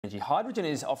Energy. Hydrogen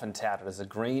is often touted as a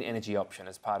green energy option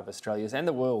as part of Australia's and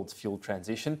the world's fuel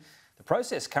transition. The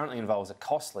process currently involves a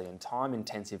costly and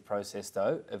time-intensive process,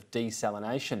 though, of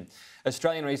desalination.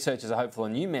 Australian researchers are hopeful a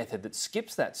new method that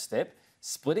skips that step,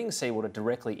 splitting seawater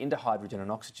directly into hydrogen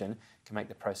and oxygen, can make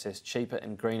the process cheaper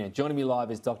and greener. Joining me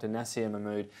live is Dr. Nasir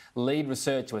Mahmood, lead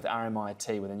researcher with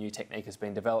RMIT, where the new technique has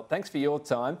been developed. Thanks for your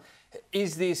time.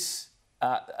 Is this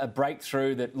a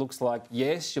breakthrough that looks like,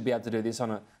 yes, you'll be able to do this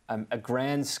on a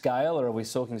grand scale, or are we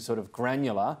talking sort of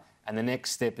granular, and the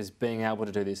next step is being able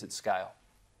to do this at scale?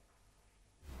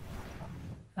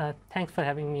 Thanks for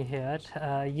having me here.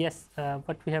 Yes,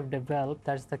 what we have developed,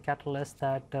 that's the catalyst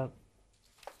that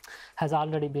has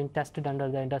already been tested under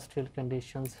the industrial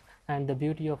conditions. And the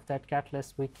beauty of that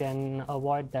catalyst, we can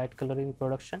avoid that chlorine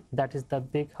production. That is the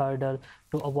big hurdle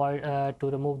to avoid,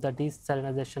 to remove the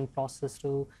desalination process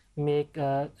to make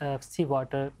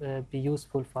seawater be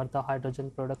useful for the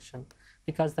hydrogen production.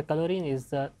 Because the chlorine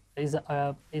is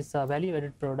a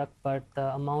value-added product, but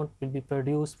the amount will be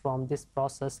produced from this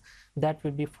process that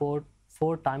will be four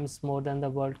times more than the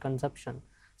world consumption.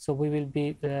 So we will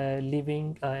be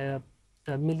leaving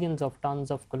millions of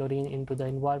tons of chlorine into the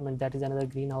environment. That is another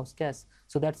greenhouse gas.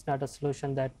 So that's not a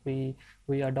solution that we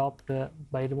adopt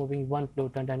by removing one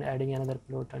pollutant and adding another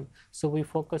pollutant. So we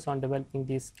focus on developing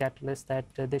these catalysts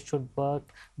that they should work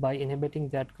by inhibiting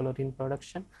that chlorine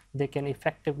production. They can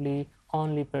effectively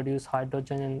only produce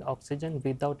hydrogen and oxygen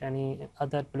without any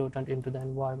other pollutant into the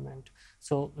environment.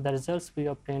 So the results we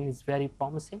obtain is very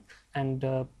promising, and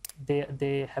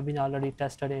they have been already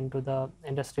tested into the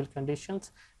industrial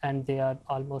conditions, and they are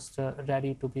almost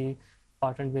ready to be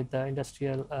partnered with the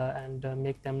industrial and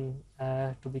make them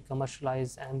to be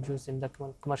commercialized and used in the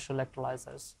commercial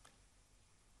electrolyzers.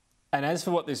 And as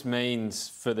for what this means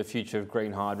for the future of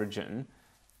green hydrogen,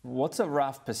 what's a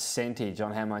rough percentage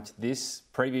on how much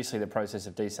previously the process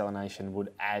of desalination would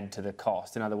add to the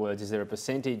cost? In other words, is there a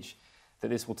percentage that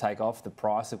this will take off the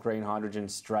price of green hydrogen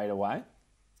straight away?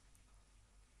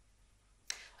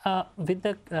 With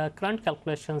the current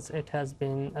calculations, it has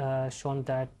been shown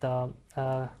that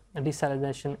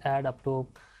desalination add up to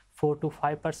 4 to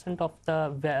 5% of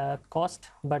the cost,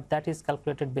 but that is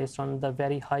calculated based on the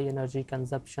very high energy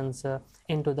consumptions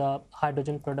into the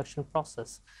hydrogen production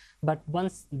process. But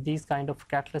once these kind of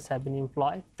catalysts have been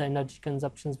employed, the energy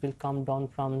consumptions will come down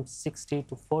from 60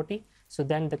 to 40. So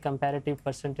then the comparative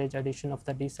percentage addition of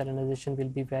the desalination will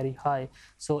be very high.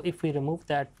 So if we remove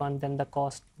that one, then the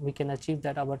cost, we can achieve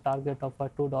that our target of a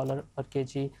 $2 per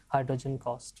kg hydrogen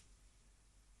cost.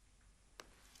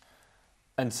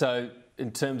 And so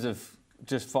in terms of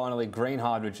just finally green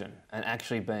hydrogen and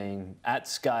actually being at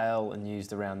scale and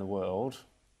used around the world,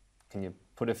 can you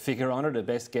put a figure on it, a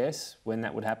best guess, when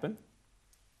that would happen?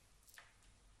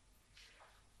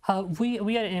 We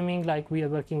are aiming, like we are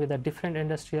working with the different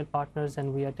industrial partners,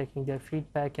 and we are taking their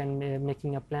feedback and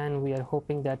making a plan. We are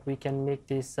hoping that we can make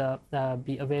this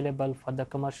be available for the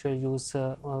commercial use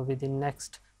within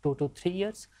next 2 to 3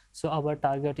 years. So our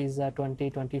target is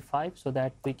 2025, so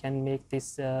that we can make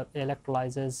these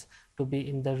electrolyzers to be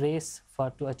in the race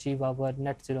to achieve our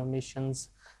net zero emissions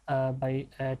by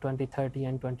 2030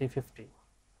 and 2050.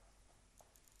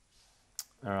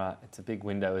 All right, it's a big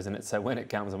window, isn't it? So when it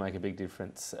comes, it'll make a big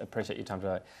difference. Appreciate your time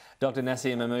today. Dr.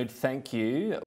 Nasir Mahmood, thank you.